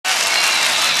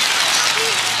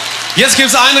Jetzt gibt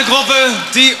es eine Gruppe,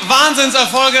 die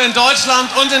Wahnsinnserfolge in Deutschland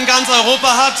und in ganz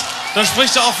Europa hat. Das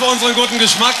spricht ja auch für unseren guten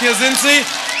Geschmack. Hier sind sie,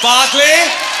 Barclay,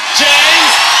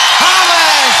 James,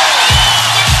 Harvest!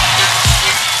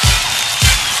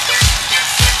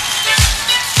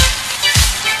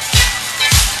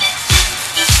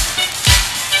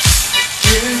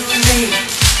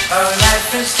 Our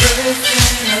life is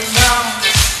drifting along,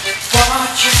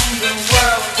 watching the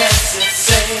world as it's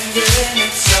singing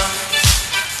its song.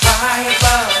 High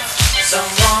above,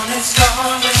 someone is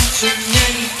calling to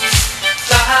me.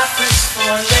 Life is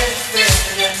for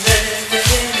living and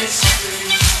living is free.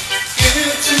 You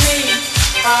to me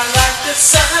are like the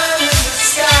sun in the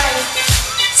sky.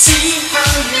 See how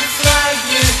you fly,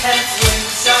 you have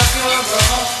wings of your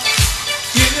own.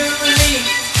 You and me,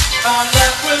 our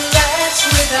love will last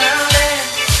without end.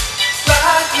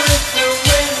 Ride with the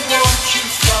wind, won't you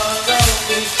follow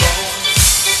me home?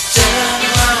 Turn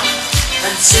around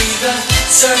and see the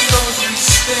circles we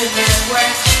spin, and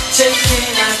we're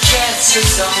taking our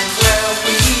chances on where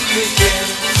we begin.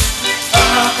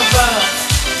 Up above,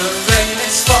 the rain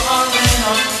is falling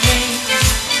on me.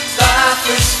 Life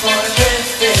is for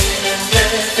living and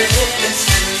living is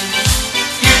free.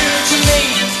 You to me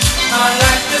are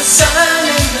like the sun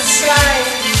in the sky.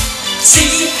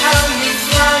 See how you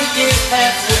fly, you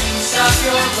have wings of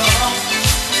your own.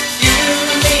 You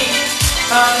and me,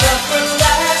 our love will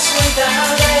last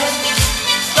without end.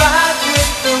 Ride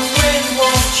with the wind,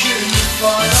 won't you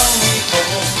follow me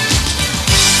home?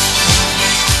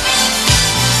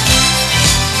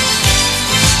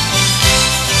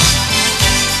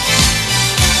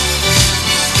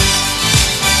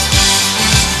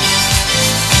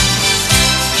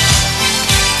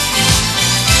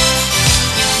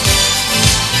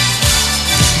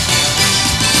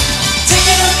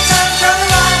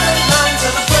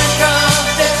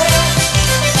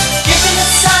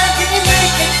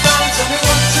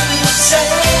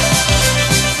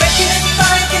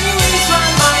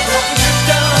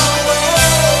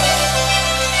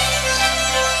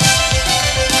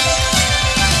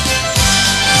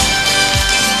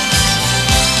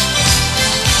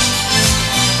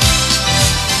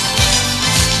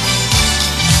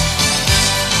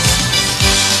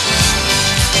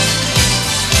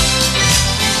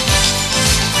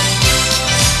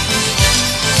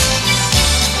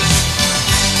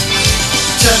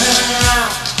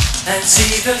 And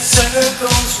see the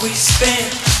circles we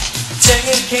spin,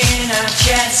 taking our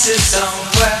chances on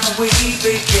where we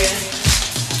begin.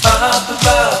 Up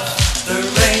above, the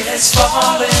rain is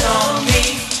falling on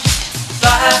me.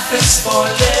 Life is for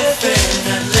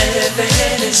living and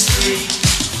living is free.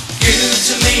 You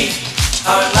to me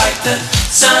are like the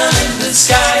sun in the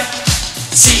sky.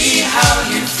 See how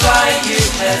you fly, you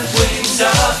have wings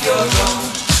of your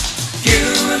own.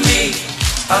 You and me,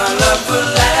 our love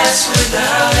will last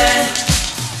without end.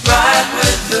 Ride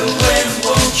with the wind,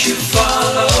 won't you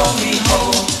follow me home?